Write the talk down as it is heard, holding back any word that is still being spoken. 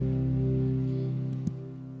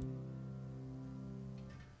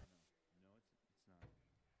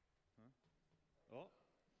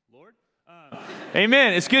Lord.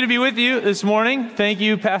 Amen. It's good to be with you this morning. Thank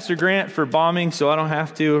you, Pastor Grant, for bombing so I don't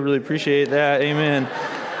have to. I really appreciate that. Amen.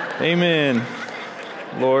 Amen.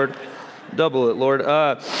 Lord, double it, Lord.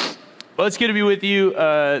 Well, it's good to be with you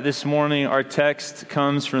this morning. Our text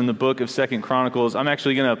comes from the book of 2 Chronicles. I'm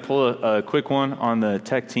actually going to pull a quick one on the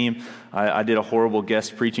tech team. I did a horrible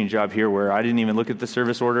guest preaching job here where I didn't even look at the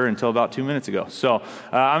service order until about 2 minutes ago. So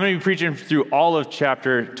I'm going to be preaching through all of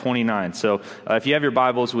chapter 29. So if you have your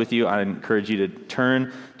Bibles with you, I encourage you to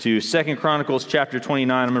turn to 2 Chronicles chapter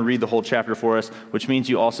 29. I'm going to read the whole chapter for us, which means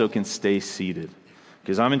you also can stay seated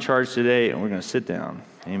because I'm in charge today and we're going to sit down.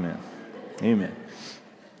 Amen. Amen.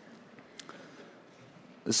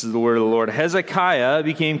 This is the word of the Lord. Hezekiah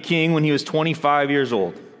became king when he was 25 years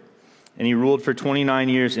old, and he ruled for 29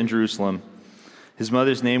 years in Jerusalem. His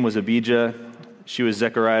mother's name was Abijah. She was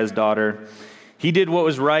Zechariah's daughter. He did what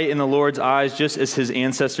was right in the Lord's eyes, just as his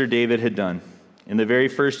ancestor David had done. In the very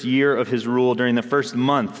first year of his rule, during the first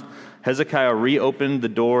month, Hezekiah reopened the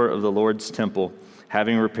door of the Lord's temple,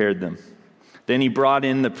 having repaired them. Then he brought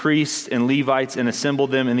in the priests and Levites and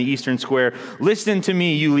assembled them in the eastern square. "Listen to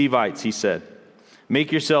me, you Levites," he said.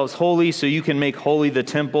 "Make yourselves holy so you can make holy the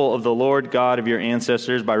temple of the Lord God of your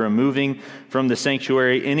ancestors by removing from the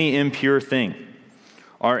sanctuary any impure thing.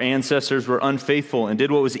 Our ancestors were unfaithful and did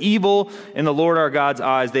what was evil in the Lord our God's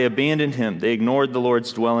eyes. They abandoned him. They ignored the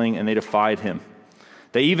Lord's dwelling and they defied him.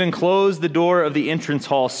 They even closed the door of the entrance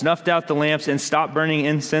hall, snuffed out the lamps, and stopped burning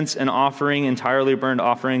incense and offering entirely burned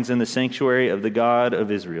offerings in the sanctuary of the God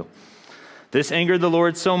of Israel. This angered the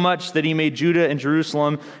Lord so much that he made Judah and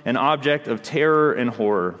Jerusalem an object of terror and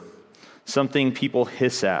horror, something people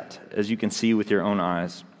hiss at, as you can see with your own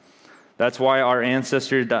eyes. That's why our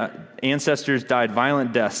ancestors died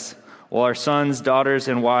violent deaths, while our sons, daughters,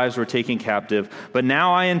 and wives were taken captive. But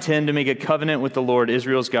now I intend to make a covenant with the Lord,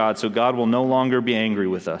 Israel's God, so God will no longer be angry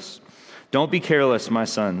with us. Don't be careless, my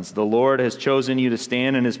sons. The Lord has chosen you to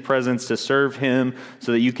stand in his presence to serve him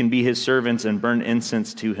so that you can be his servants and burn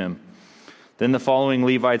incense to him." Then the following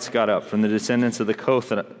Levites got up from the descendants of the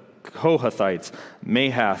Kohathites: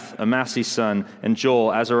 Mahath, Amasai's son, and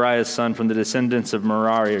Joel, Azariah's son, from the descendants of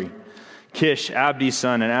Merari; Kish, Abdi's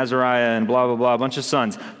son, and Azariah, and blah, blah, blah, a bunch of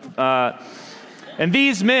sons. And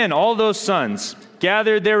these men, all those sons,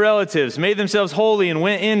 gathered their relatives, made themselves holy, and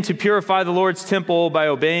went in to purify the Lord's temple by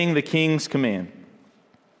obeying the king's command.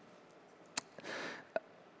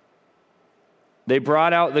 They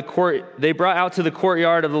brought out to the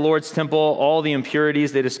courtyard of the Lord's temple all the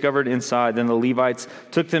impurities they discovered inside. Then the Levites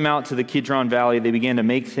took them out to the Kidron Valley. They began to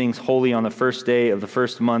make things holy on the first day of the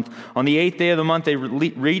first month. On the 8th day of the month, they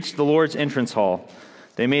reached the Lord's entrance hall.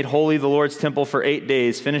 They made holy the Lord's temple for 8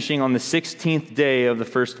 days, finishing on the 16th day of the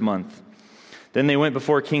first month. Then they went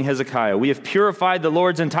before King Hezekiah. "We have purified the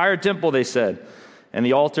Lord's entire temple," they said, "and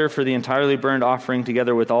the altar for the entirely burned offering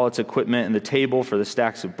together with all its equipment, and the table for the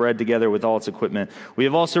stacks of bread together with all its equipment. We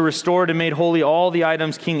have also restored and made holy all the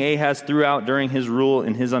items King Ahaz threw out during his rule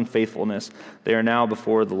in his unfaithfulness. They are now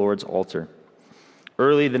before the Lord's altar."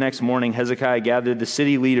 Early the next morning, Hezekiah gathered the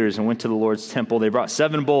city leaders and went to the Lord's temple. They brought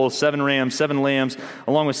 7 bulls, 7 rams, 7 lambs,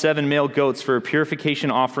 along with 7 male goats for a purification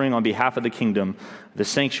offering on behalf of the kingdom, the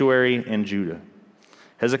sanctuary, and Judah.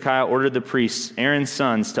 Hezekiah ordered the priests, Aaron's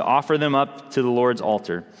sons, to offer them up to the Lord's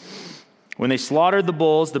altar. When they slaughtered the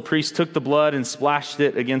bulls, the priests took the blood and splashed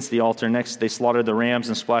it against the altar. Next, they slaughtered the rams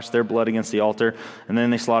and splashed their blood against the altar. And then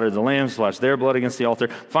they slaughtered the lambs, splashed their blood against the altar.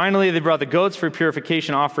 Finally, they brought the goats for a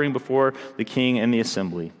purification offering before the king and the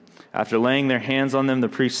assembly. After laying their hands on them, the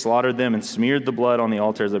priests slaughtered them and smeared the blood on the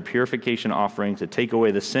altar as a purification offering to take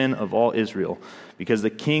away the sin of all Israel, because the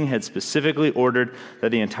king had specifically ordered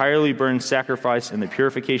that the entirely burned sacrifice and the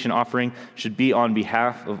purification offering should be on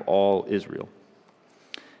behalf of all Israel.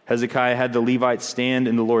 Hezekiah had the Levites stand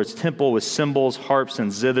in the Lord's temple with cymbals, harps, and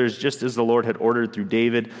zithers, just as the Lord had ordered through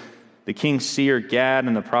David, the king's seer Gad,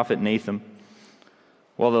 and the prophet Nathan,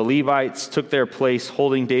 while the Levites took their place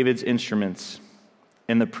holding David's instruments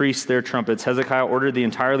and the priests their trumpets. Hezekiah ordered the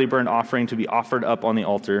entirely burned offering to be offered up on the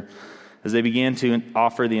altar. As they began to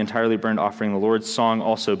offer the entirely burned offering, the Lord's song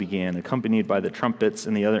also began, accompanied by the trumpets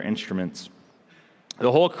and the other instruments.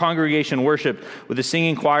 The whole congregation worshiped with the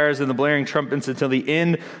singing choirs and the blaring trumpets until the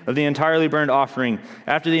end of the entirely burned offering.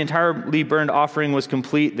 After the entirely burned offering was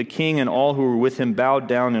complete, the king and all who were with him bowed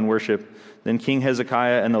down in worship. Then King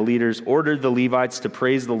Hezekiah and the leaders ordered the Levites to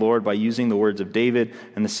praise the Lord by using the words of David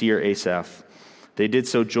and the seer Asaph. They did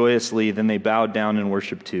so joyously, then they bowed down in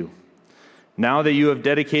worship too. "Now that you have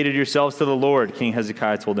dedicated yourselves to the Lord," King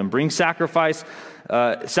Hezekiah told them, "bring sacrificial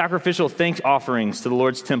thank offerings to the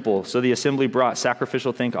Lord's temple." So the assembly brought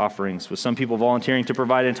sacrificial thank offerings, with some people volunteering to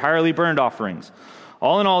provide entirely burned offerings.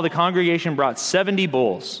 All in all, the congregation brought 70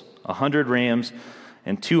 bulls, 100 rams,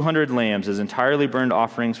 and 200 lambs as entirely burned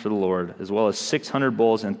offerings for the Lord, as well as 600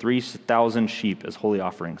 bulls and 3,000 sheep as holy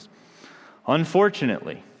offerings.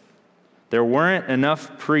 Unfortunately, there weren't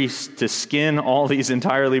enough priests to skin all these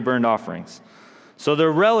entirely burned offerings. So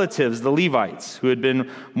their relatives, the Levites, who had been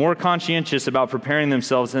more conscientious about preparing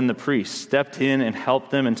themselves than the priests, stepped in and helped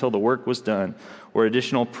them until the work was done, or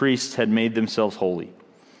additional priests had made themselves holy.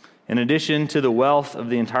 In addition to the wealth of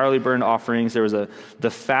the entirely burned offerings, there was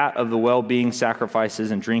the fat of the well-being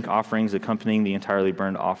sacrifices and drink offerings accompanying the entirely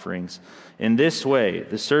burned offerings. In this way,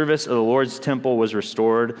 the service of the Lord's temple was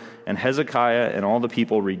restored, and Hezekiah and all the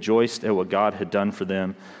people rejoiced at what God had done for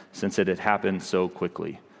them, since it had happened so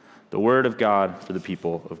quickly. The word of God for the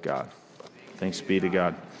people of God. Thanks be to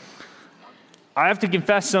God. I have to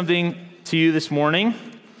confess something to you this morning.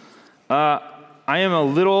 I am a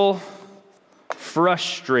little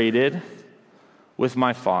frustrated with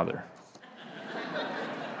my father.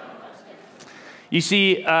 You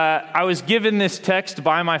see, I was given this text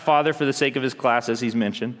by my father for the sake of his class, as he's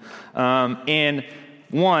mentioned. And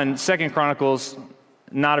 2 Chronicles,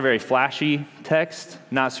 not a very flashy text,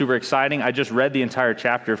 not super exciting. I just read the entire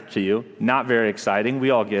chapter to you. Not very exciting. We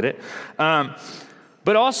all get it.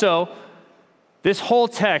 But also, this whole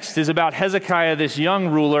text is about Hezekiah, this young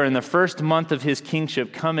ruler in the first month of his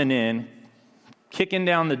kingship, coming in, kicking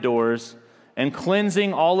down the doors, and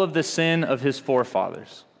cleansing all of the sin of his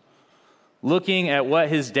forefathers. Looking at what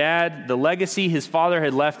his dad, the legacy his father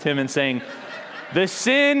had left him, and saying, the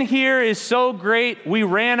sin here is so great, we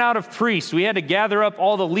ran out of priests. We had to gather up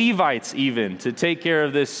all the Levites even to take care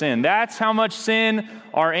of this sin. That's how much sin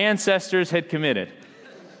our ancestors had committed.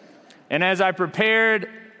 And as I prepared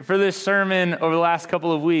for this sermon over the last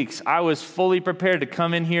couple of weeks, I was fully prepared to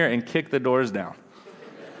come in here and kick the doors down.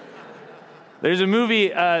 There's a movie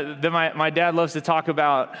that my dad loves to talk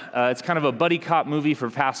about. It's kind of a buddy cop movie for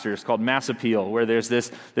pastors called Mass Appeal, where there's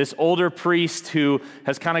this older priest who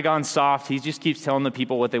has kind of gone soft. He just keeps telling the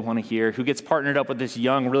people what they want to hear, who gets partnered up with this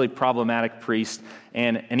young, really problematic priest.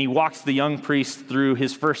 And he walks the young priest through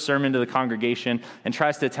his first sermon to the congregation and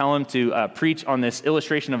tries to tell him to preach on this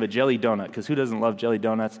illustration of a jelly donut, because who doesn't love jelly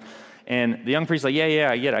donuts? And the young priest's like, yeah,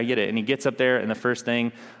 I get it. And he gets up there, and the first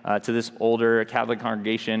thing to this older Catholic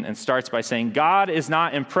congregation and starts by saying, God is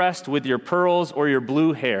not impressed with your pearls or your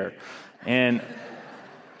blue hair. And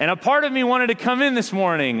a part of me wanted to come in this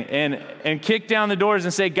morning and kick down the doors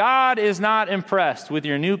and say, God is not impressed with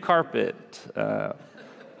your new carpet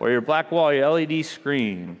or your black wall, your LED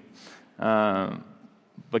screen,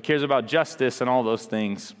 but cares about justice and all those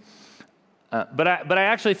things. But I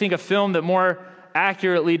actually think a film that more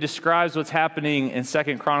accurately describes what's happening in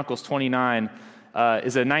 2 Chronicles 29 is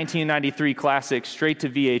a 1993 classic, straight to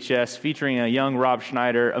VHS, featuring a young Rob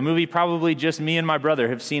Schneider, a movie probably just me and my brother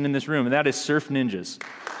have seen in this room, and that is Surf Ninjas.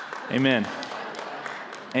 Amen.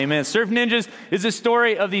 Amen. Surf Ninjas is a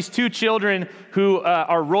story of these two children who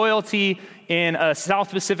are royalty in a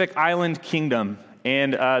South Pacific island kingdom,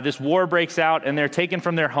 and this war breaks out, and they're taken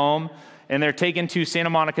from their home, and they're taken to Santa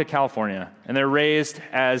Monica, California, and they're raised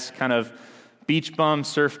as kind of beach bum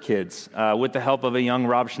surf kids with the help of a young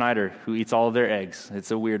Rob Schneider who eats all of their eggs.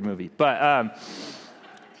 It's a weird movie. But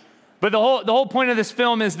the whole point of this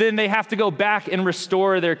film is then they have to go back and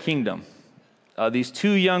restore their kingdom. These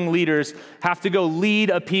two young leaders have to go lead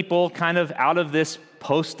a people kind of out of this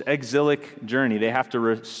post-exilic journey. They have to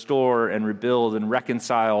restore and rebuild and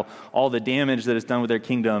reconcile all the damage that is done with their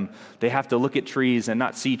kingdom. They have to look at trees and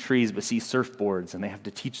not see trees, but see surfboards, and they have to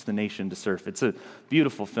teach the nation to surf. It's a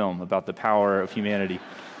beautiful film about the power of humanity.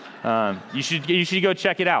 You should go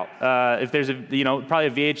check it out. If there's probably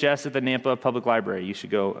a VHS at the Nampa Public Library, you should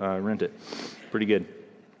go rent it. Pretty good.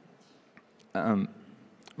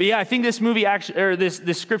 But yeah, I think this movie actually, or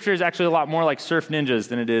this scripture is actually a lot more like Surf Ninjas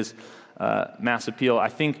than it is Mass Appeal. I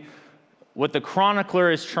think what the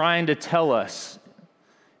chronicler is trying to tell us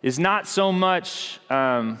is not so much,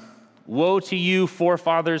 woe to you,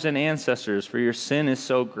 forefathers and ancestors, for your sin is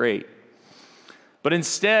so great. But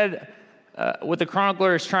instead, what the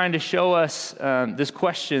chronicler is trying to show us, this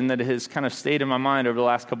question that has kind of stayed in my mind over the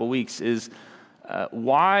last couple weeks is,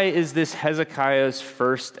 why is this Hezekiah's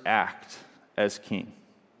first act as king?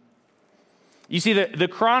 You see, the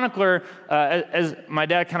chronicler, as my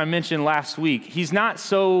dad kind of mentioned last week, he's not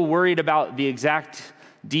so worried about the exact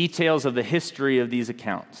details of the history of these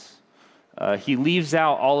accounts. He leaves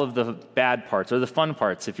out all of the bad parts, or the fun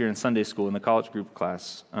parts, if you're in Sunday school, in the college group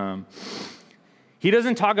class. He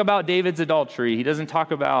doesn't talk about David's adultery. He doesn't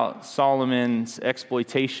talk about Solomon's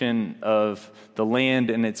exploitation of the land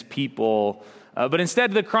and its people. But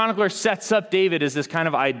instead, the chronicler sets up David as this kind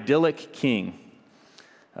of idyllic king.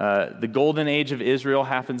 The golden age of Israel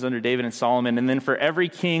happens under David and Solomon. And then for every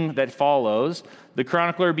king that follows, the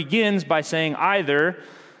chronicler begins by saying either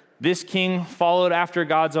this king followed after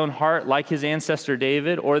God's own heart like his ancestor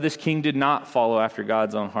David, or this king did not follow after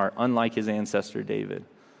God's own heart, unlike his ancestor David.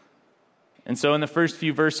 And so in the first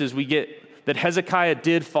few verses, we get that Hezekiah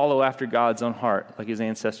did follow after God's own heart, like his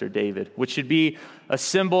ancestor David, which should be a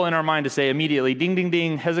symbol in our mind to say immediately, ding, ding,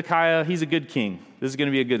 ding, Hezekiah, he's a good king. This is going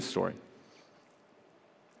to be a good story.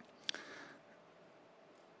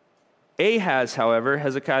 Ahaz, however,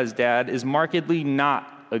 Hezekiah's dad, is markedly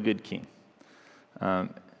not a good king.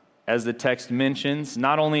 As the text mentions,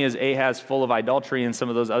 not only is Ahaz full of idolatry and some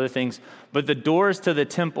of those other things, but the doors to the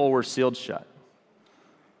temple were sealed shut.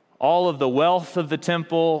 All of the wealth of the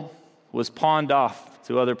temple was pawned off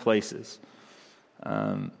to other places.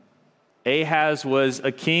 Ahaz was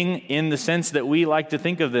a king in the sense that we like to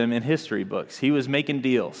think of them in history books. He was making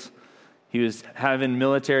deals. He was having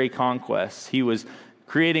military conquests. He was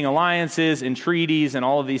creating alliances and treaties and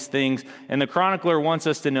all of these things. And the chronicler wants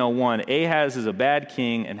us to know, one, Ahaz is a bad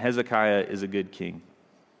king and Hezekiah is a good king.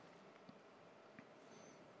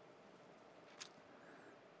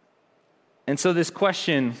 And so this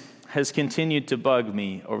question has continued to bug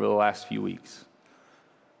me over the last few weeks,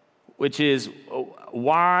 which is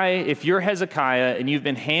why, if you're Hezekiah and you've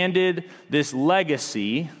been handed this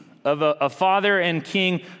legacy of a father and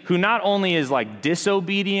king who not only is like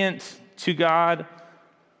disobedient to God,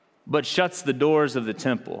 but shuts the doors of the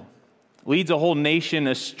temple, leads a whole nation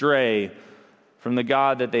astray from the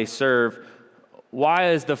God that they serve,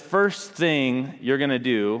 why is the first thing you're going to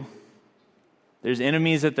do, there's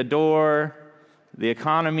enemies at the door, the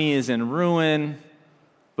economy is in ruin,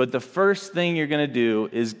 but the first thing you're going to do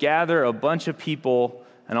is gather a bunch of people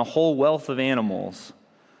and a whole wealth of animals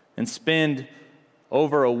and spend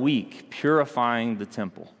over a week purifying the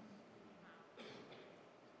temple.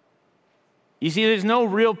 You see, there's no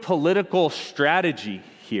real political strategy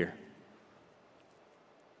here.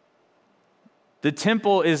 The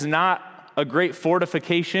temple is not a great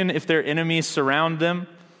fortification if their enemies surround them.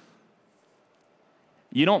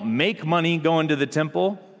 You don't make money going to the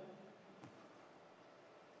temple.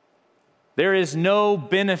 There is no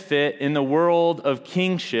benefit in the world of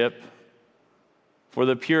kingship for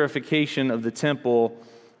the purification of the temple,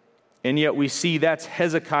 and yet we see that's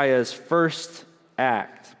Hezekiah's first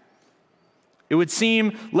act. It would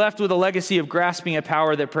seem left with a legacy of grasping at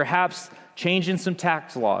power that perhaps changing some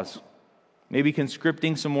tax laws, maybe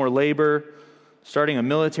conscripting some more labor, starting a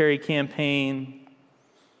military campaign,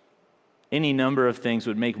 any number of things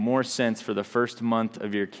would make more sense for the first month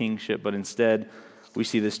of your kingship, but instead we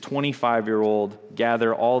see this 25-year-old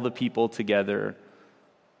gather all the people together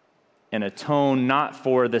and atone not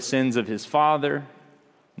for the sins of his father,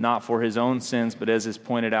 not for his own sins, but as is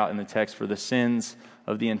pointed out in the text, for the sins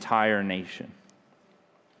of the entire nation.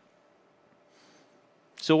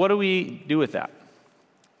 So what do we do with that?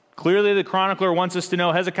 Clearly, the chronicler wants us to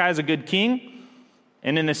know Hezekiah is a good king,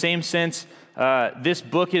 and in the same sense, this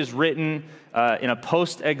book is written in a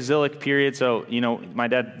post-exilic period. So, my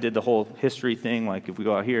dad did the whole history thing, like if we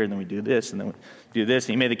go out here and then we do this and then we do this.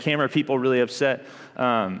 And he made the camera people really upset.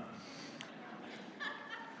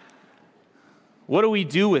 What do we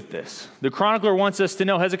do with this? The chronicler wants us to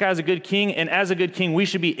know Hezekiah is a good king, and as a good king, we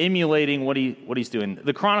should be emulating what he's doing.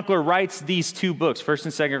 The chronicler writes these two books, 1st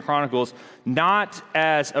and 2nd Chronicles, not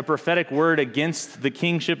as a prophetic word against the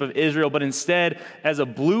kingship of Israel, but instead as a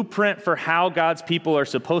blueprint for how God's people are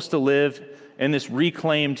supposed to live in this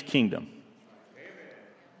reclaimed kingdom.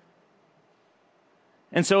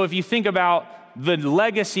 And so if you think about the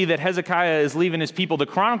legacy that Hezekiah is leaving his people, the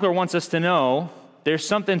chronicler wants us to know there's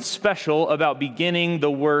something special about beginning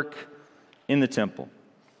the work in the temple.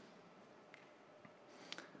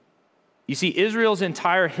 You see, Israel's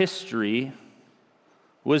entire history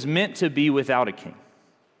was meant to be without a king.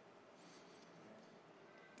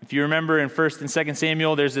 If you remember in 1st and 2nd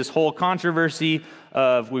Samuel, there's this whole controversy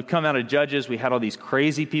of we've come out of Judges, we had all these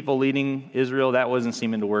crazy people leading Israel. That wasn't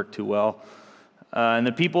seeming to work too well. And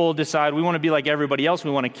the people decide, we want to be like everybody else.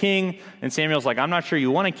 We want a king. And Samuel's like, I'm not sure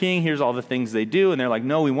you want a king. Here's all the things they do. And they're like,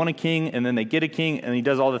 no, we want a king. And then they get a king, and he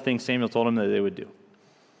does all the things Samuel told him that they would do.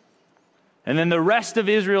 And then the rest of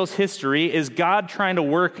Israel's history is God trying to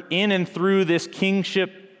work in and through this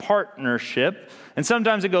kingship partnership. And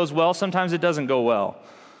sometimes it goes well, sometimes it doesn't go well.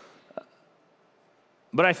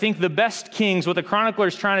 But I think the best kings, what the chronicler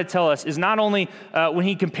is trying to tell us, is not only when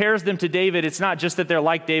he compares them to David, it's not just that they're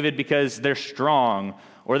like David because they're strong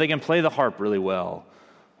or they can play the harp really well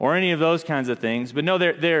or any of those kinds of things. But no,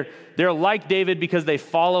 they're like David because they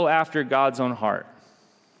follow after God's own heart.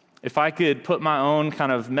 If I could put my own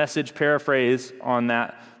kind of message paraphrase on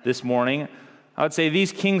that this morning, I would say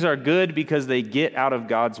these kings are good because they get out of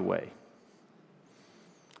God's way.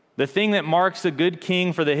 The thing that marks a good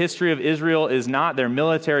king for the history of Israel is not their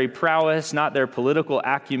military prowess, not their political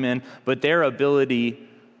acumen, but their ability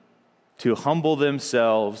to humble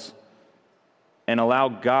themselves and allow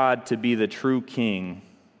God to be the true king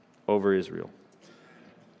over Israel.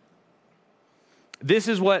 This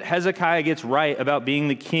is what Hezekiah gets right about being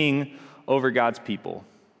the king over God's people.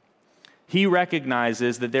 He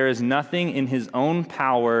recognizes that there is nothing in his own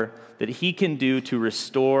power that he can do to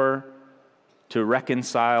restore, to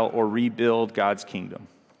reconcile, or rebuild God's kingdom.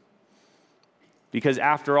 Because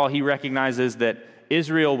after all, he recognizes that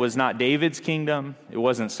Israel was not David's kingdom, it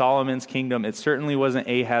wasn't Solomon's kingdom, it certainly wasn't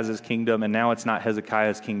Ahaz's kingdom, and now it's not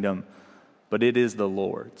Hezekiah's kingdom, but it is the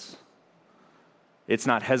Lord's. It's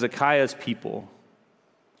not Hezekiah's people,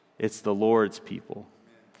 it's the Lord's people.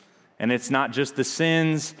 And it's not just the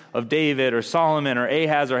sins of David or Solomon or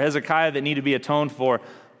Ahaz or Hezekiah that need to be atoned for,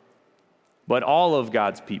 but all of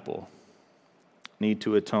God's people need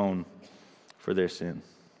to atone for their sin.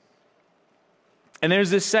 And there's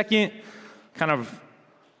this second kind of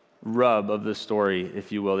rub of the story,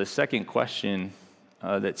 if you will, this second question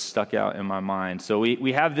that stuck out in my mind. So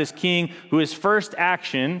we have this king who his first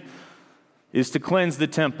action is to cleanse the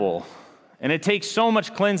temple. And it takes so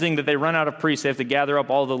much cleansing that they run out of priests. They have to gather up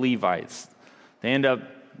all the Levites. They end up,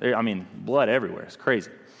 blood everywhere. It's crazy.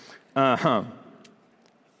 But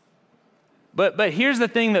here's the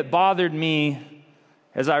thing that bothered me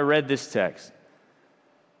as I read this text.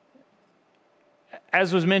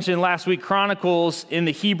 As was mentioned last week, Chronicles in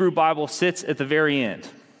the Hebrew Bible sits at the very end.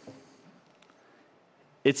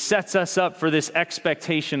 It sets us up for this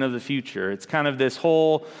expectation of the future. It's kind of this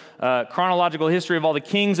whole chronological history of all the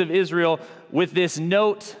kings of Israel with this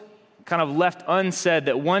note kind of left unsaid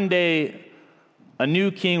that one day a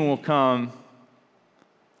new king will come,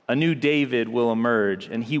 a new David will emerge,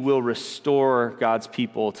 and he will restore God's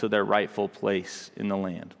people to their rightful place in the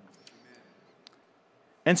land.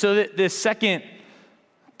 And so this second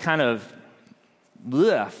kind of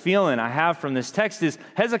feeling I have from this text is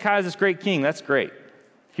Hezekiah is this great king. That's great.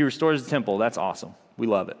 He restores the temple. That's awesome. We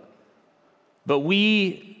love it. But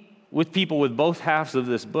we, with people with both halves of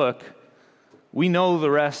this book, we know the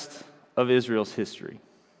rest of Israel's history.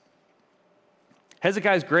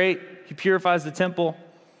 Hezekiah's great. He purifies the temple.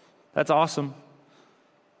 That's awesome.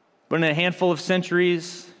 But in a handful of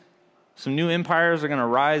centuries, some new empires are going to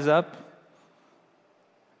rise up.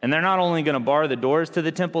 And they're not only going to bar the doors to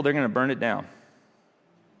the temple, they're going to burn it down.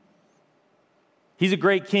 He's a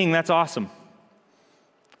great king. That's awesome.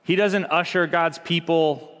 He doesn't usher God's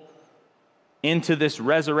people into this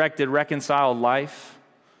resurrected, reconciled life.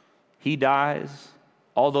 He dies.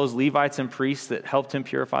 All those Levites and priests that helped him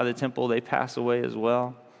purify the temple, they pass away as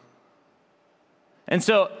well. And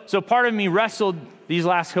so part of me wrestled these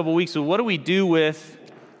last couple weeks with what do we do with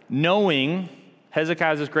knowing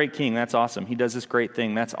Hezekiah is this great king? That's awesome. He does this great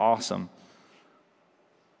thing. That's awesome.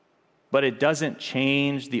 But it doesn't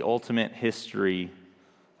change the ultimate history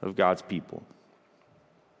of God's people.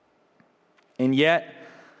 And yet,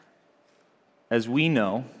 as we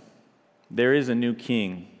know, there is a new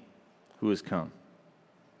king who has come.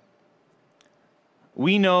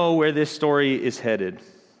 We know where this story is headed.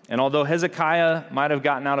 And although Hezekiah might have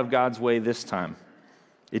gotten out of God's way this time,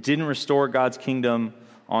 it didn't restore God's kingdom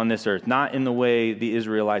on this earth, not in the way the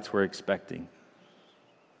Israelites were expecting.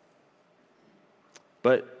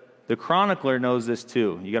 But the chronicler knows this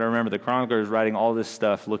too. You got to remember, the chronicler is writing all this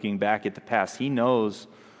stuff looking back at the past. He knows,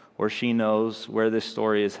 or she knows, where this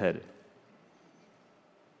story is headed.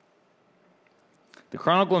 The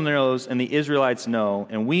chronicler knows, and the Israelites know,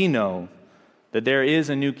 and we know that there is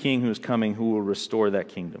a new king who is coming who will restore that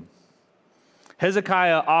kingdom.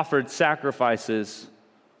 Hezekiah offered sacrifices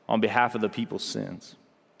on behalf of the people's sins.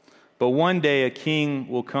 But one day a king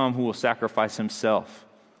will come who will sacrifice himself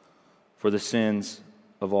for the sins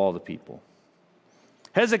of all the people.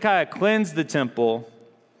 Hezekiah cleansed the temple,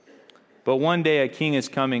 but one day a king is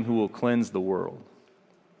coming who will cleanse the world.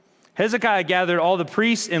 Hezekiah gathered all the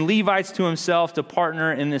priests and Levites to himself to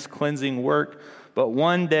partner in this cleansing work, but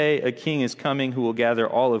one day a king is coming who will gather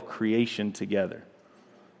all of creation together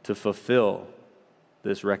to fulfill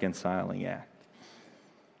this reconciling act.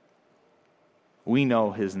 We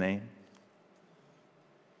know his name.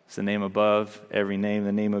 It's the name above every name,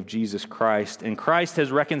 the name of Jesus Christ. And Christ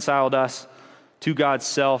has reconciled us to God's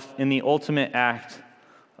self in the ultimate act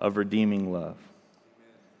of redeeming love.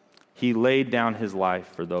 He laid down his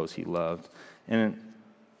life for those he loved. And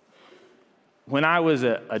when I was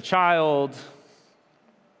a child,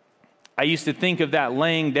 I used to think of that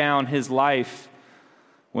laying down his life.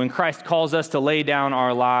 When Christ calls us to lay down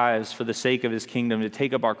our lives for the sake of his kingdom, to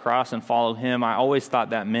take up our cross and follow him, I always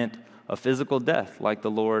thought that meant a physical death like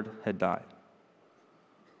the Lord had died.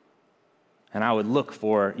 And I would look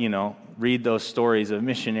for, read those stories of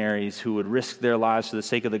missionaries who would risk their lives for the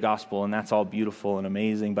sake of the gospel, and that's all beautiful and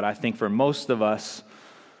amazing. But I think for most of us,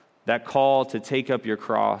 that call to take up your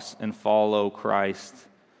cross and follow Christ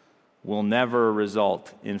will never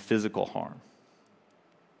result in physical harm.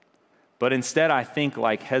 But instead, I think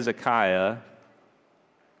like Hezekiah,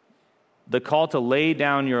 the call to lay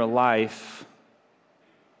down your life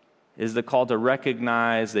is the call to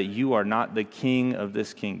recognize that you are not the king of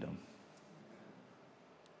this kingdom.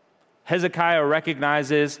 Hezekiah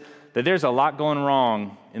recognizes that there's a lot going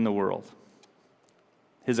wrong in the world.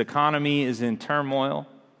 His economy is in turmoil.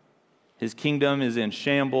 His kingdom is in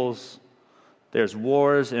shambles. There's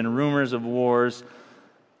wars and rumors of wars.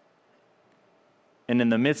 And in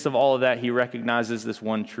the midst of all of that, he recognizes this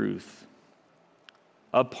one truth.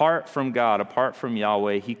 Apart from God, apart from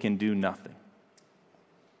Yahweh, he can do nothing.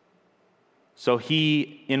 So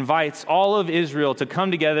he invites all of Israel to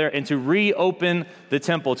come together and to reopen the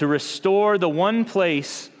temple, to restore the one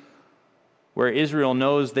place where Israel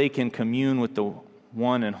knows they can commune with the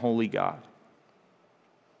one and holy God.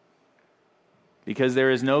 Because there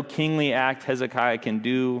is no kingly act Hezekiah can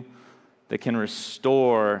do that can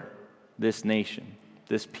restore this nation,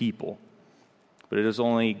 this people. But it is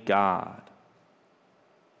only God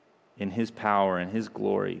in his power and his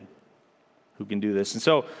glory who can do this. And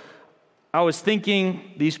so I was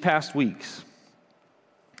thinking these past weeks,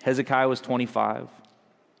 Hezekiah was 25.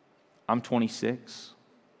 I'm 26.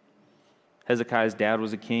 Hezekiah's dad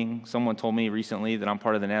was a king. Someone told me recently that I'm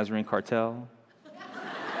part of the Nazarene cartel.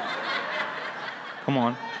 Come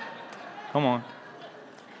on.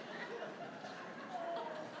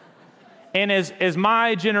 And as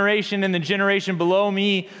my generation and the generation below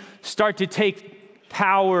me start to take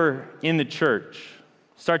power in the church,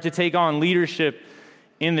 start to take on leadership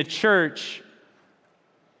in the church,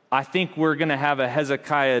 I think we're going to have a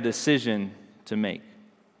Hezekiah decision to make.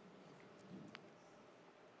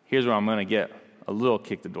 Here's where I'm going to get a little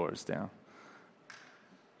kick the doors down.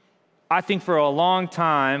 I think for a long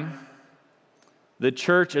time, the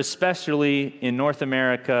church, especially in North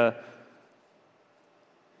America,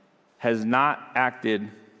 has not acted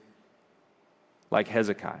like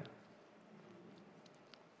Hezekiah.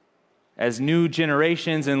 As new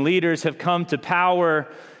generations and leaders have come to power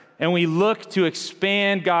and we look to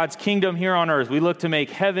expand God's kingdom here on earth, we look to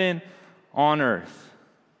make heaven on earth.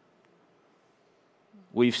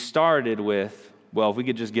 We've started with, well, if we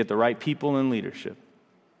could just get the right people in leadership.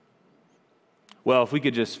 Well, if we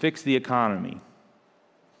could just fix the economy.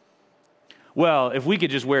 Well, if we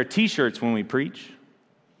could just wear t-shirts when we preach.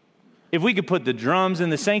 If we could put the drums in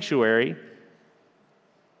the sanctuary.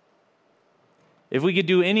 If we could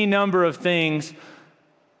do any number of things,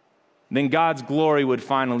 then God's glory would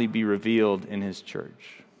finally be revealed in his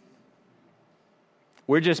church.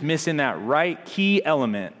 We're just missing that right key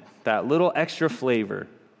element, that little extra flavor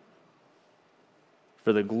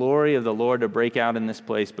for the glory of the Lord to break out in this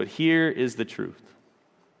place. But here is the truth.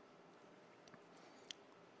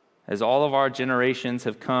 As all of our generations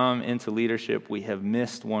have come into leadership, we have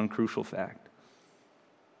missed one crucial fact.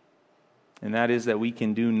 And that is that we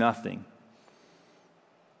can do nothing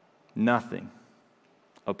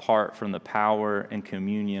apart from the power and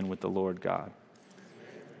communion with the Lord God.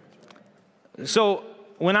 So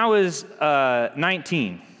when I was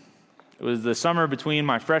 19, it was the summer between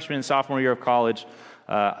my freshman and sophomore year of college.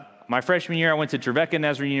 My freshman year, I went to Trevecca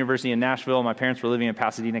Nazarene University in Nashville. My parents were living in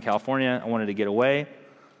Pasadena, California. I wanted to get away.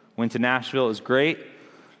 Went to Nashville. It was great.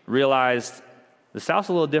 Realized the South's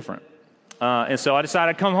a little different. And so I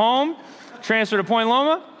decided to come home, transfer to Point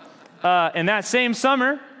Loma. And that same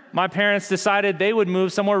summer, my parents decided they would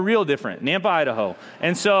move somewhere real different, Nampa, Idaho.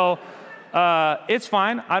 And so it's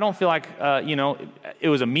fine. I don't feel like, it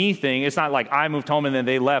was a me thing. It's not like I moved home and then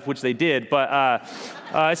they left, which they did. But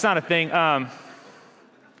it's not a thing.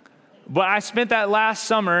 But I spent that last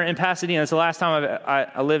summer in Pasadena. It's the last time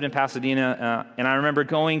I lived in Pasadena. And I remember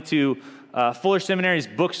going to Fuller Seminary's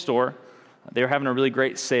bookstore. They were having a really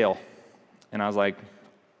great sale. And I was like,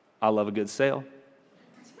 I love a good sale.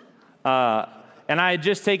 And I had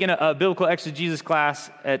just taken a biblical exegesis class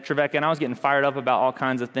at Trevecca, and I was getting fired up about all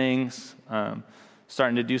kinds of things,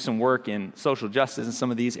 starting to do some work in social justice in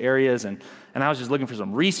some of these areas. And I was just looking for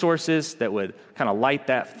some resources that would kind of light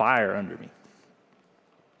that fire under me.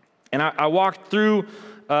 And I walked through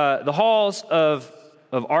the halls of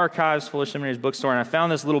Archives, Fuller Seminary's bookstore, and I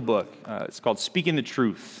found this little book. It's called Speaking the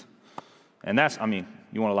Truth. And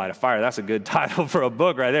You want to light a fire. That's a good title for a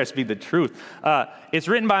book right there, Speak the Truth. It's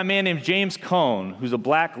written by a man named James Cone, who's a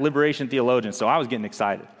black liberation theologian. So I was getting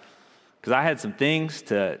excited because I had some things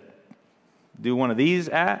to do one of these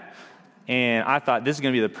at. And I thought this is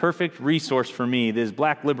going to be the perfect resource for me. This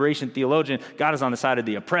black liberation theologian, God is on the side of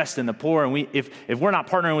the oppressed and the poor. And if we're not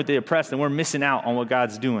partnering with the oppressed, then we're missing out on what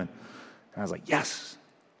God's doing. And I was like, yes.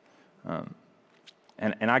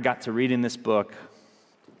 And I got to read in this book.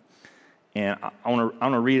 And I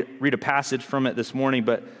want to read a passage from it this morning.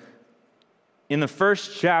 But in the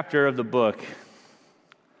first chapter of the book,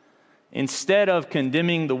 instead of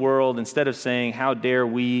condemning the world, instead of saying, how dare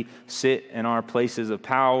we sit in our places of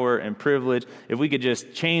power and privilege, if we could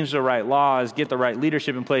just change the right laws, get the right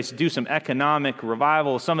leadership in place, do some economic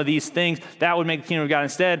revival, some of these things, that would make the kingdom of God.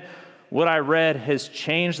 Instead, what I read has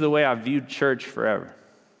changed the way I viewed church forever.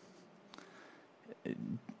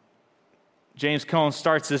 James Cone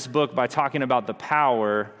starts this book by talking about the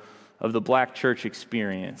power of the black church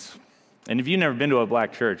experience. And if you've never been to a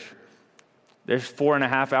black church, there's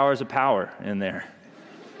 4.5 hours of power in there.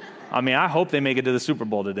 I mean, I hope they make it to the Super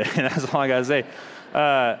Bowl today. That's all I got to say.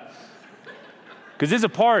 Because it's a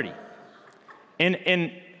party.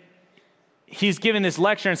 And he's giving this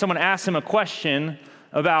lecture, and someone asked him a question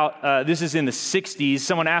about, this is in the 60s,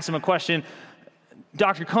 someone asked him a question,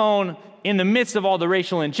 Dr. Cone, in the midst of all the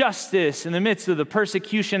racial injustice, in the midst of the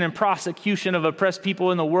persecution and prosecution of oppressed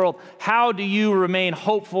people in the world, how do you remain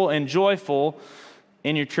hopeful and joyful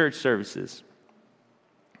in your church services?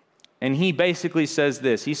 And he basically says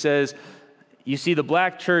this. He says, you see, the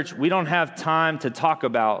black church, we don't have time to talk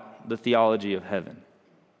about the theology of heaven.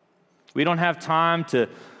 We don't have time to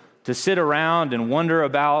sit around and wonder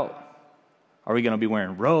about, are we going to be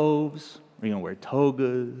wearing robes? Are we going to wear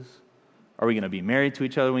togas? Are we going to be married to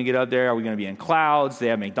each other when we get up there? Are we going to be in clouds? Do they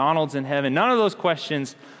have McDonald's in heaven? None of those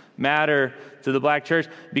questions matter to the black church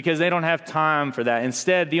because they don't have time for that.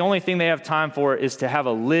 Instead, the only thing they have time for is to have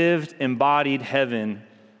a lived, embodied heaven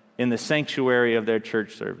in the sanctuary of their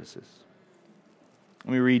church services.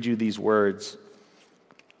 Let me read you these words.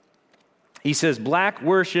 He says, black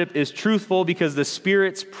worship is truthful because the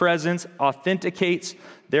Spirit's presence authenticates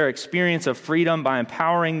their experience of freedom by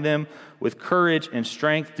empowering them with courage and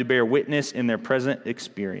strength to bear witness in their present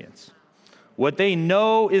experience. What they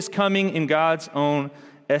know is coming in God's own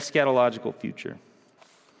eschatological future.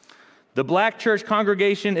 The black church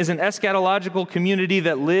congregation is an eschatological community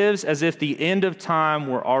that lives as if the end of time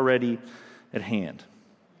were already at hand.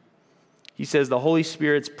 He says the Holy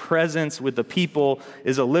Spirit's presence with the people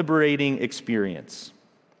is a liberating experience.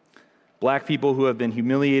 Black people who have been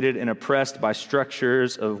humiliated and oppressed by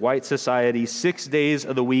structures of white society 6 days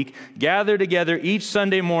of the week gather together each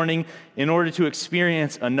Sunday morning in order to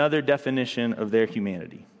experience another definition of their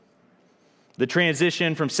humanity. The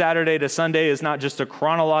transition from Saturday to Sunday is not just a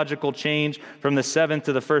chronological change from the seventh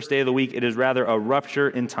to the first day of the week. It is rather a rupture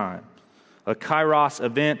in time, a kairos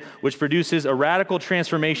event which produces a radical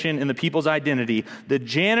transformation in the people's identity. The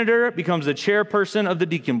janitor becomes the chairperson of the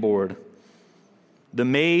deacon board. The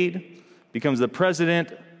maid becomes the president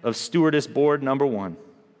of stewardess board number 1.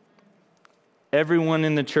 Everyone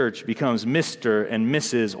in the church becomes Mr. and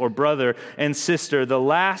Mrs. or brother and sister. The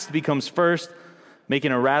last becomes first,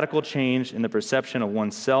 making a radical change in the perception of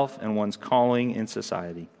oneself and one's calling in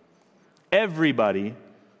society. Everybody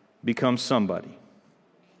becomes somebody.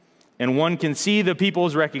 And one can see the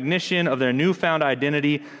people's recognition of their newfound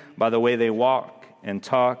identity by the way they walk and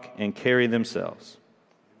talk and carry themselves.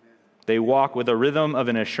 They walk with a rhythm of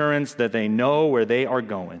an assurance that they know where they are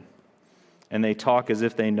going, and they talk as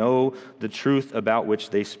if they know the truth about which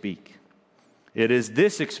they speak. It is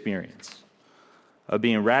this experience of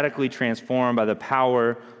being radically transformed by the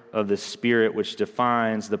power of the Spirit which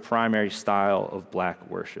defines the primary style of black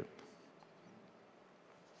worship.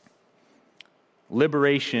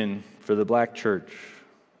 Liberation for the black church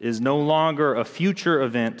is no longer a future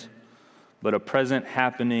event, but a present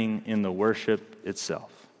happening in the worship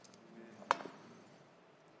itself.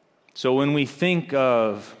 So when we think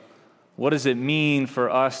of what does it mean for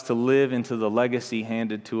us to live into the legacy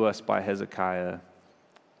handed to us by Hezekiah,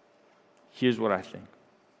 here's what I think.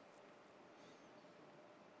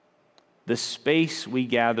 The space we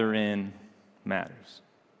gather in matters.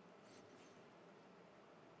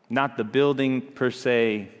 Not the building per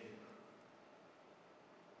se,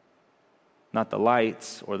 not the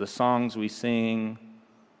lights or the songs we sing,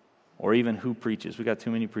 or even who preaches. We got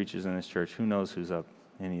too many preachers in this church. Who knows who's up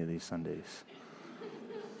any of these Sundays?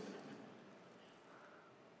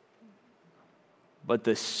 But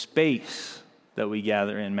the space that we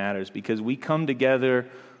gather in matters because we come together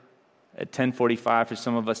at 10:45, for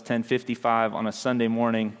some of us 10:55 on a Sunday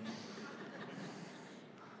morning,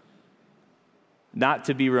 not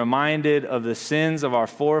to be reminded of the sins of our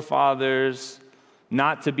forefathers,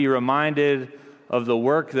 not to be reminded of the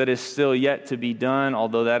work that is still yet to be done,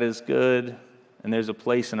 although that is good, and there's a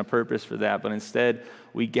place and a purpose for that. But instead,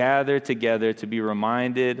 we gather together to be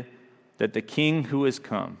reminded that the King who has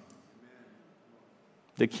come,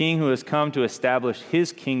 the King who has come to establish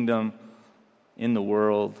his kingdom in the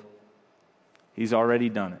world, he's already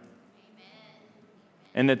done it.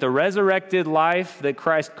 And that the resurrected life that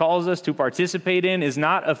Christ calls us to participate in is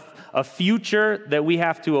not a future that we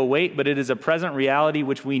have to await, but it is a present reality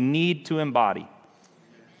which we need to embody.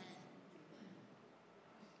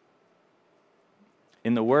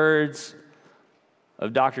 In the words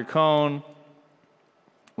of Dr. Cone,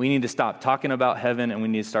 we need to stop talking about heaven and we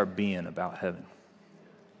need to start being about heaven,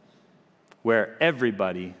 where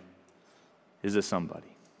everybody is a somebody.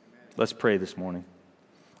 Let's pray this morning.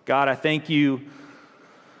 God, I thank you.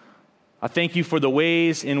 I thank you for the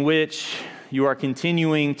ways in which you are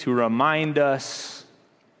continuing to remind us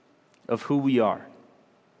of who we are.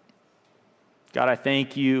 God, I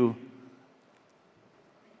thank you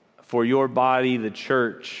for your body, the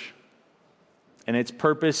church, and its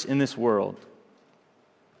purpose in this world,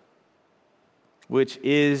 which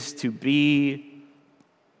is to be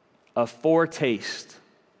a foretaste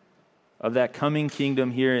of that coming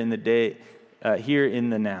kingdom here in the day, here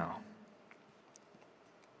in the now.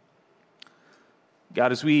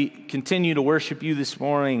 God, as we continue to worship you this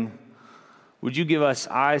morning, would you give us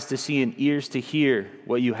eyes to see and ears to hear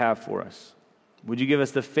what you have for us? Would you give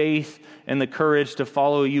us the faith and the courage to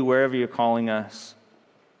follow you wherever you're calling us?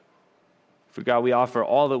 For God, we offer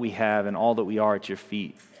all that we have and all that we are at your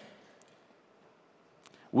feet.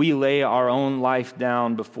 We lay our own life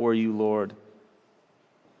down before you, Lord,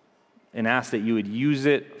 and ask that you would use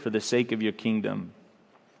it for the sake of your kingdom,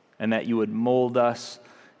 and that you would mold us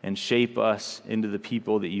and shape us into the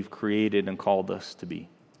people that you've created and called us to be.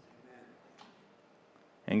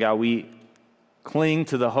 And God, we cling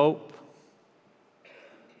to the hope.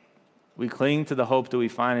 We cling to the hope that we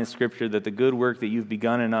find in Scripture that the good work that you've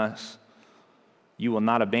begun in us, you will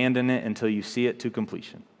not abandon it until you see it to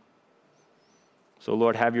completion. So,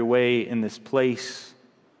 Lord, have your way in this place.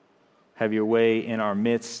 Have your way in our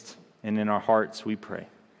midst and in our hearts, we pray.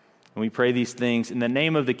 And we pray these things in the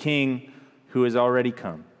name of the King who has already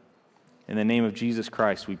come. In the name of Jesus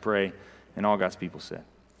Christ, we pray. And all God's people said,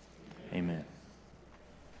 amen.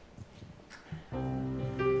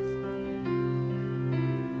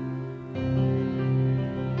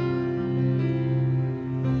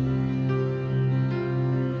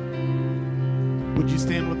 Would you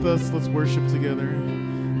stand with us? Let's worship together.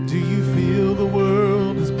 Do you feel the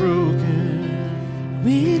world is broken?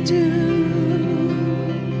 We do.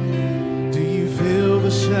 Do you feel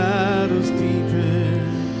the shadows deepen?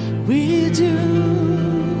 We do.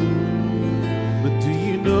 But do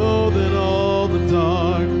you know that all the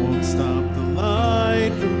dark won't stop the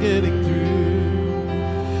light from getting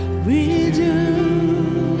through? We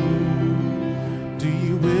do. Do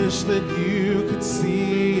you wish that you could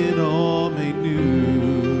see it all made new?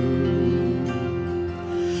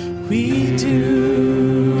 We do.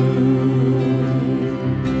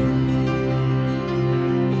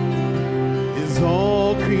 Is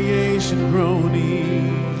all creation groaning?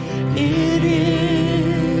 It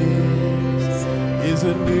is. Is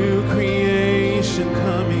a new creation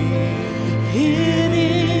coming? It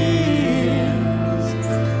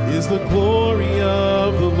Is the glory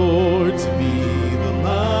of the Lord to be the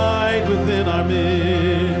light within our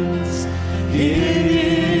midst? It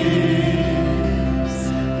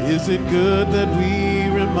Is it good that we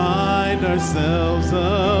remind ourselves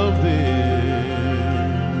of this?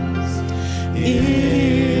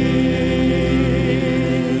 is.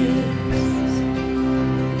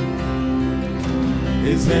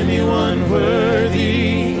 Is anyone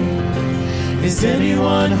worthy? Is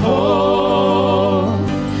anyone whole?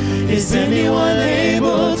 Is anyone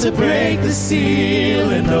able to break the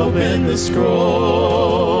seal and open the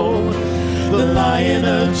scroll? The Lion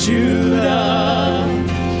of Judah,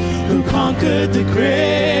 who conquered the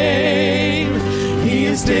grave. He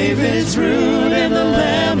is David's root and the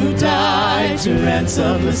Lamb who died to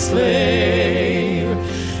ransom the slave.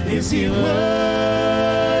 Is he worthy?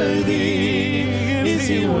 Is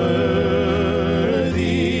he worthy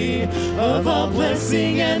of all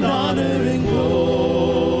blessing and honor and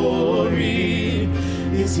glory?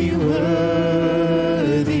 Is he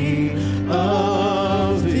worthy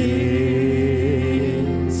of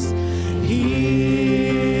this? He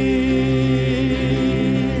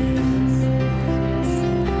is.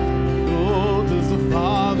 Oh, does the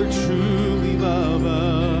Father truly love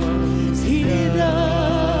us? He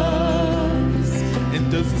does.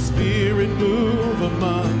 And does does the Spirit move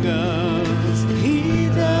among us? He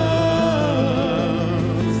does.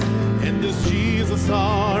 And does Jesus,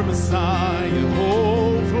 our Messiah,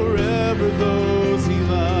 hold forever those he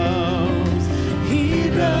loves? He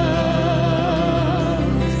does.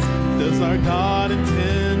 Does our God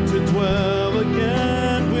intend to dwell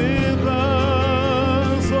again with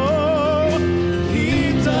us? Oh,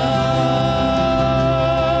 he does.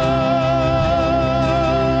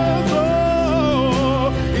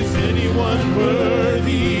 Oh, is anyone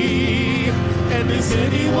worthy? And is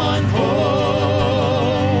anyone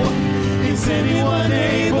whole? Is anyone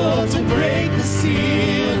able to break the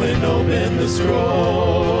seal and open the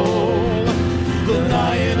scroll? The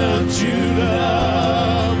Lion of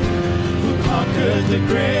Judah, who conquered the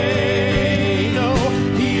grave. No,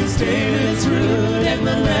 he is David's root and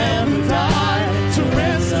the Lamb who died to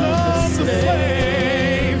ransom the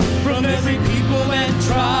slave from every people and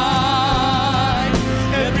tribe,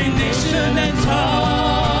 every nation and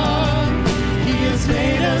tongue. He has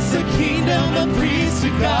made us a kingdom of priests to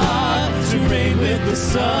God, to reign with the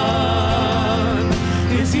Son.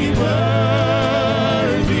 Is he worthy?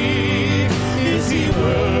 Is he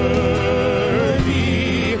worthy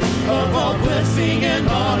of all blessing and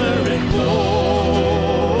honor and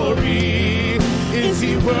glory? Is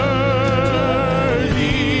he worthy?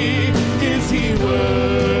 Is he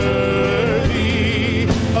worthy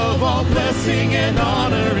of all blessing and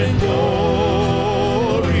honor and glory?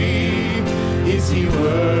 Is he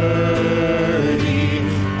worthy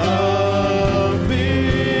of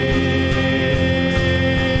this?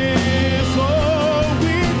 Oh,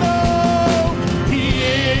 we know he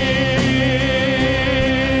is.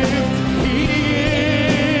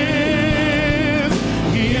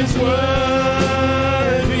 He is worthy.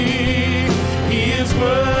 He is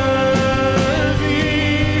worthy.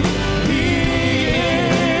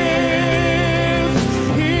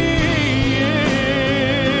 He is.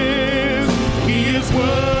 He is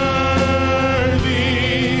worthy.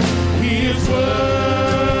 He is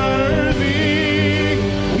worthy.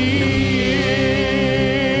 He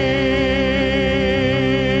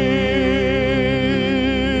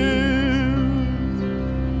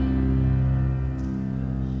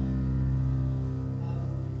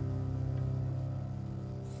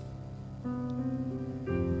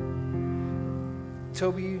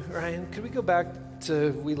Toby, Ryan, could we go back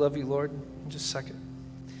to We Love You, Lord, in just a second?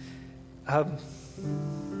 I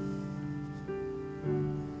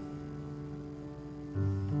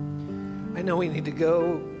know we need to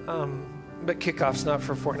go, but kickoff's not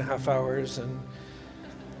for 4.5 hours, and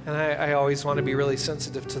I always want to be really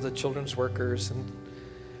sensitive to the children's workers.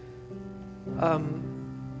 But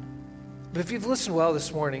if you've listened well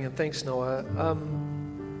this morning, and thanks, Noah,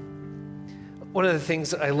 one of the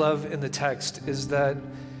things that I love in the text is that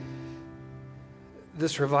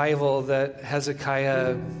this revival that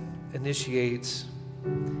Hezekiah initiates,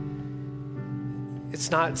 it's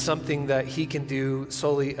not something that he can do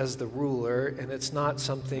solely as the ruler, and it's not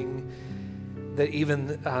something that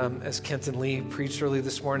even as Kenton Lee preached early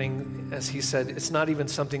this morning, as he said, it's not even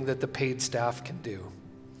something that the paid staff can do.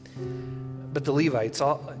 But the Levites,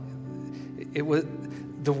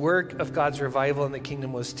 the work of God's revival in the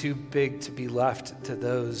kingdom was too big to be left to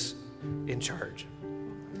those in charge.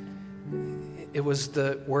 It was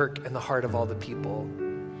the work and the heart of all the people.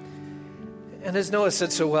 And as Noah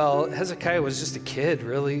said so well, Hezekiah was just a kid,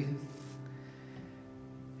 really.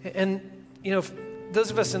 And, you know,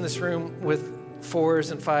 those of us in this room with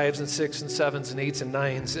 4s and 5s and 6s and 7s and 8s and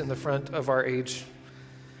 9s in the front of our age,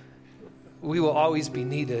 we will always be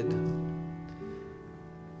needed.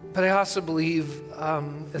 But I also believe,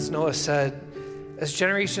 as Noah said, as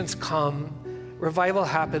generations come, revival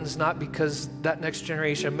happens not because that next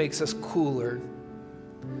generation makes us cooler,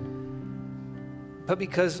 but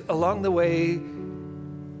because along the way,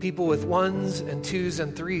 people with 1s and 2s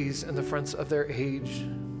and 3s in the fronts of their age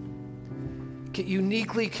get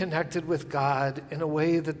uniquely connected with God in a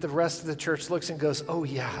way that the rest of the church looks and goes, oh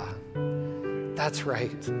yeah, that's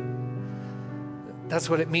right. That's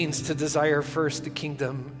what it means to desire first the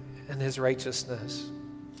kingdom and his righteousness.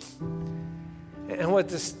 And what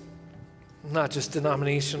this, not just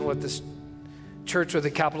denomination, what this church with a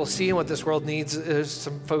capital C and what this world needs is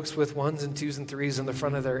some folks with 1s and 2s and 3s in the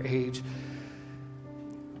front of their age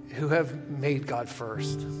who have made God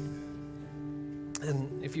first.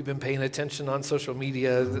 And if you've been paying attention on social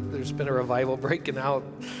media, there's been a revival breaking out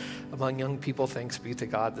among young people, thanks be to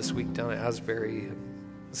God, this week down at Asbury.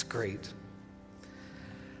 It's great.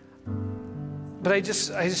 But I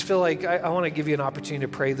just feel like I want to give you an opportunity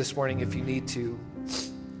to pray this morning if you need to.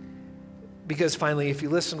 Because finally, if you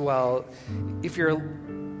listen well, if you're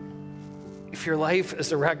if your life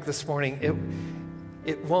is a wreck this morning,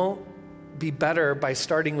 it won't be better by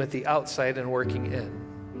starting with the outside and working in.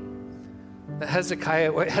 What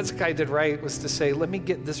Hezekiah did right was to say, let me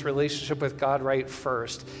get this relationship with God right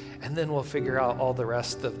first, and then we'll figure out all the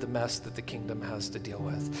rest of the mess that the kingdom has to deal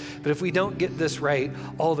with. But if we don't get this right,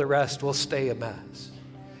 all the rest will stay a mess.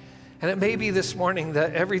 And it may be this morning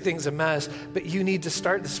that everything's a mess, but you need to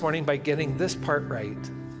start this morning by getting this part right.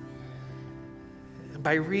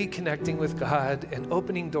 By reconnecting with God and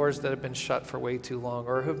opening doors that have been shut for way too long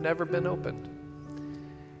or have never been opened.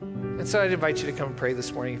 And so I'd invite you to come and pray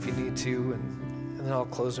this morning if you need to, and then I'll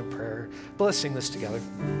close in prayer. But let's sing this together.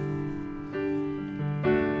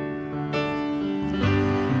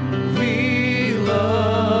 We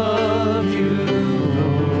love you,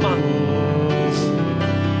 Lord. Come on.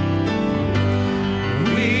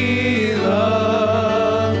 We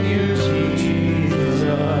love you, Jesus,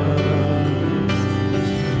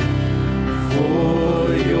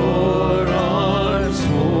 for your arms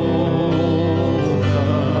hold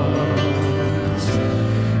us,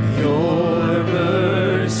 your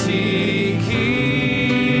mercy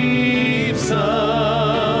keeps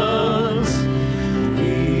us.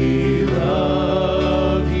 We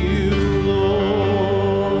love you,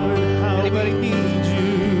 Lord. Anybody need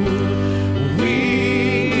you?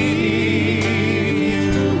 We need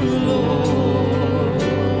you, Lord.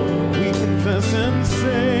 We confess and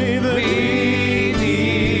say that We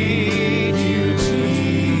need you,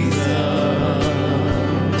 Jesus.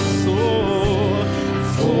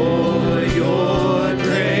 For your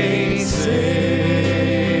grace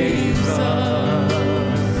saves us.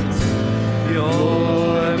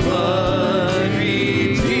 Your blood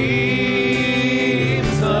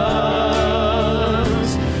redeems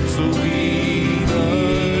us. So we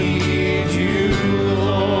need you,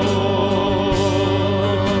 Lord.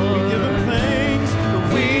 give him thanks.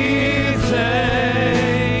 We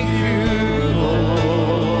thank you, Lord.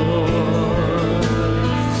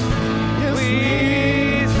 Yes, We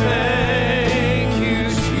thank you,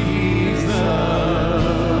 Jesus,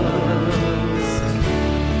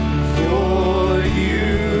 for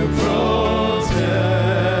you protect us,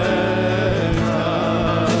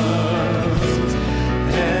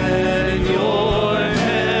 and your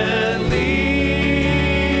hand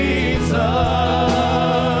leads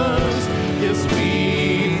us. Yes,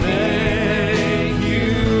 we thank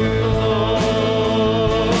you, Lord.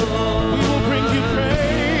 we will bring you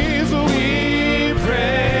praise. Oh, We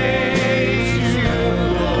praise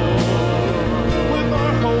you, Lord. with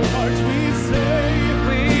our whole hearts we say,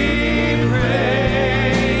 We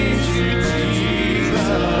praise you, Jesus.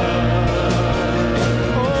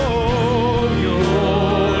 oh,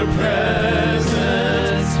 Your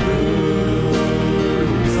presence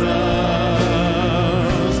moves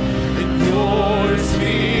us, and your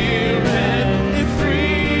spirit it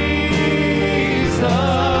frees us.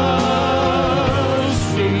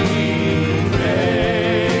 We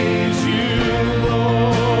praise you,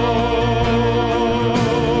 Lord.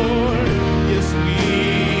 Yes, we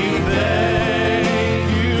thank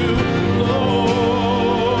you,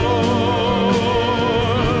 Lord.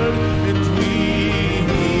 And we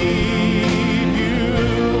need you,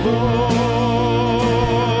 Lord.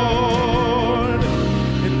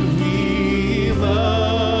 And we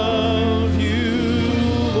love you,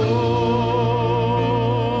 Lord.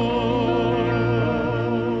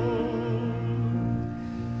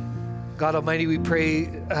 God Almighty, we pray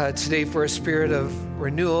today for a spirit of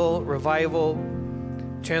renewal, revival,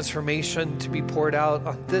 transformation to be poured out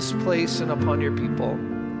on this place and upon your people.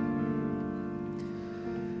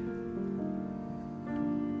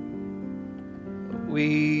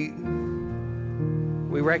 We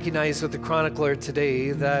recognize with the chronicler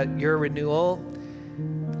today that your renewal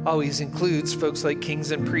always includes folks like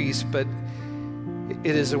kings and priests, but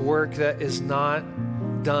it is a work that is not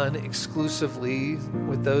done exclusively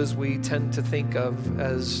with those we tend to think of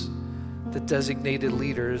as the designated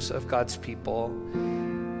leaders of God's people.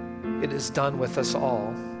 It is done with us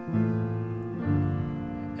all.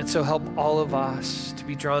 And so help all of us to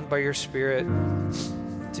be drawn by your Spirit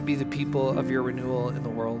to be the people of your renewal in the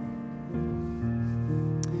world.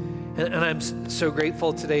 And I'm so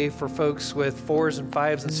grateful today for folks with 4s and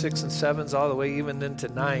 5s and 6s and 7s, all the way even into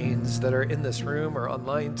 9s that are in this room or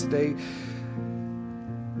online today.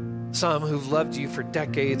 Some who've loved you for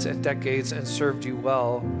decades and decades and served you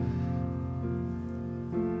well.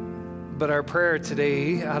 But our prayer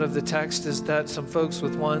today out of the text is that some folks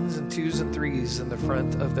with 1s and 2s and 3s in the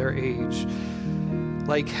front of their age,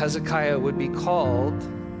 like Hezekiah, would be called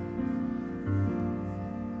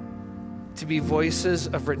to be voices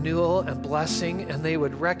of renewal and blessing, and they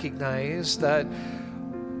would recognize that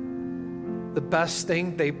the best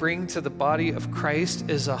thing they bring to the body of Christ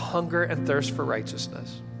is a hunger and thirst for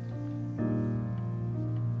righteousness.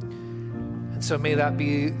 And so may that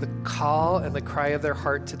be the call and the cry of their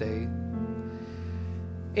heart today.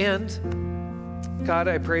 And God,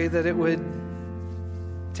 I pray that it would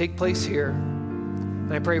take place here.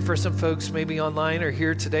 And I pray for some folks maybe online or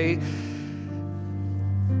here today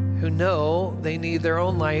who know they need their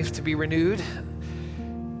own life to be renewed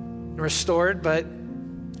and restored, but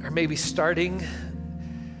are maybe starting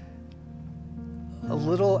a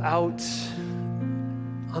little out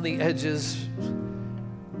on the edges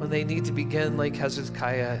when they need to begin like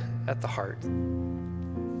Hezekiah at the heart.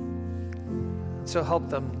 So help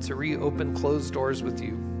them to reopen closed doors with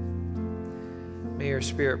you. May your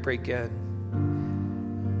Spirit break in.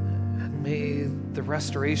 And may the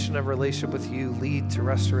restoration of relationship with you lead to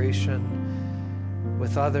restoration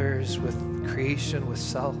with others, with creation, with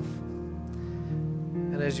self.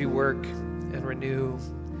 And as you work and renew,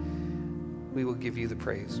 we will give you the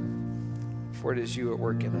praise. For it is you at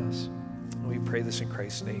work in us. And we pray this in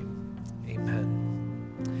Christ's name. Amen.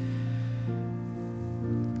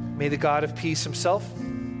 May the God of peace himself,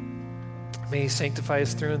 may he sanctify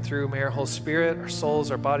us through and through. May our whole spirit, our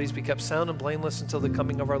souls, our bodies be kept sound and blameless until the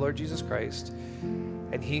coming of our Lord Jesus Christ.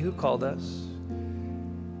 And he who called us,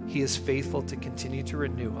 he is faithful to continue to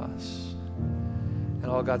renew us. And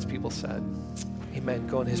all God's people said, amen.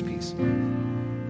 Go in his peace.